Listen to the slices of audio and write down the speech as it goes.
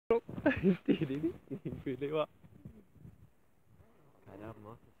Tiri Pilewa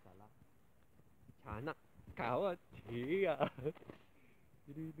Karama Sala Chana Kawa Chia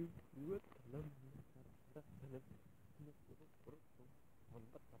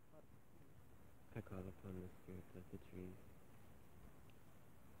I call upon the spirits of the trees.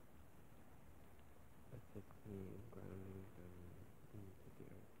 Assist me in grounding them into the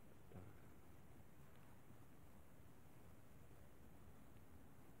earth star.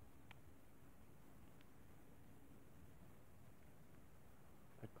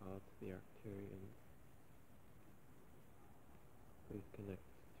 I call to the Arcturians. Please connect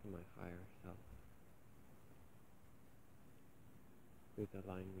to my higher self. Please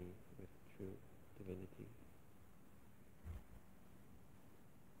align me with true divinity.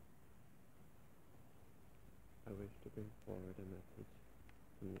 I wish to bring forward a message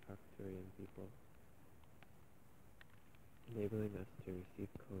from the Arcturian people, enabling us to receive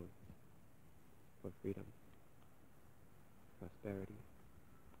codes for freedom, prosperity,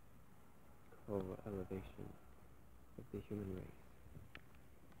 co-elevation of the human race.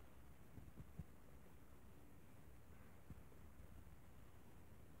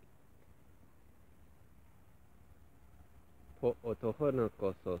 Po otohono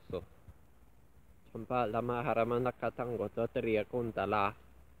kososo. Champa lama haramana katango toteria kuntala.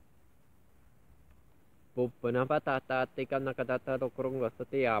 Pupuna patata tika nakadata rokrungo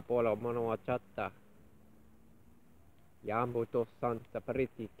satia polo mono chatta. Yambu to santa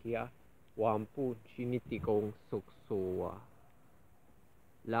paritikia wampu chiniti kong suksua.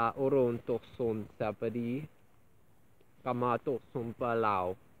 La oron to son sapadi kamato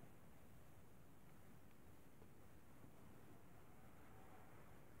sumpalao.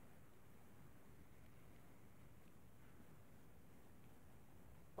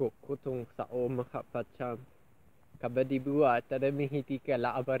 Kutong sa o makapacham kabadibua tadamihiti ka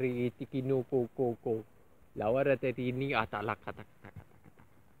laabari tikinupo koko lawara tatini atala katak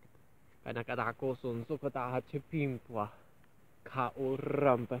kanakatako sunso kata hachipimpwa ka o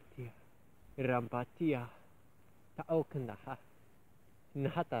rampatia tao kandaha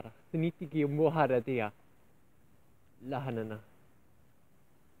nahatara sinitiki moharatia lahanana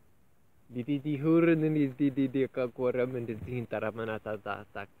Didi hurun ni didi kakura mendidin taramana tata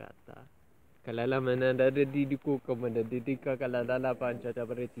takata. Kalala mananda didi ku kamanda didi kakalala pancha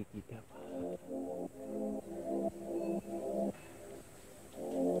tabareti kita.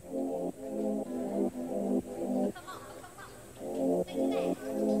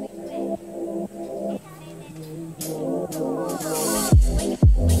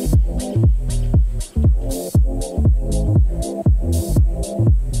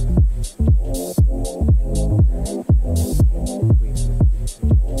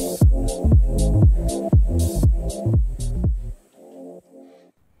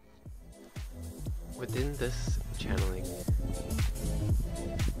 Within this channeling,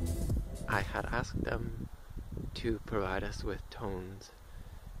 I had asked them to provide us with tones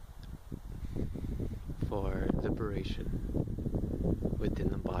for liberation within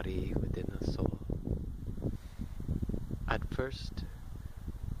the body, within the soul. At first,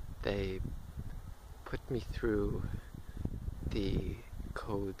 they put me through the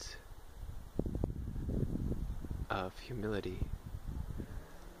codes of humility,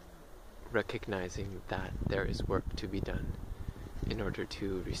 recognizing that there is work to be done in order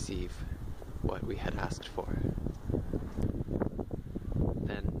to receive what we had asked for.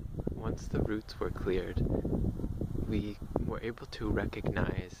 Then, once the roots were cleared, we were able to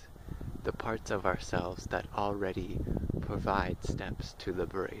recognize the parts of ourselves that already provide steps to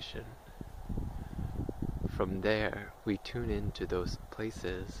liberation. From there, we tune into those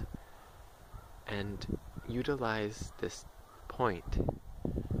places and utilize this point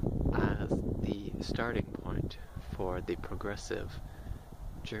as the starting point for the progressive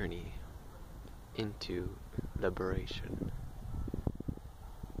journey into liberation.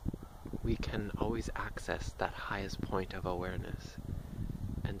 We can always access that highest point of awareness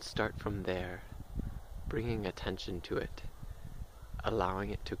and start from there, bringing attention to it,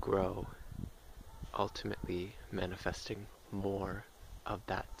 allowing it to grow, ultimately manifesting more of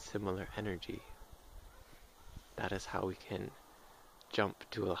that similar energy. That is how we can jump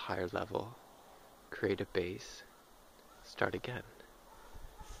to a higher level, create a base, start again,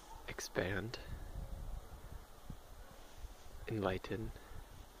 expand, enlighten,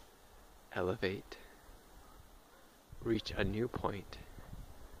 elevate, reach a new point,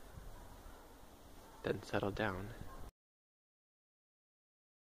 then settle down.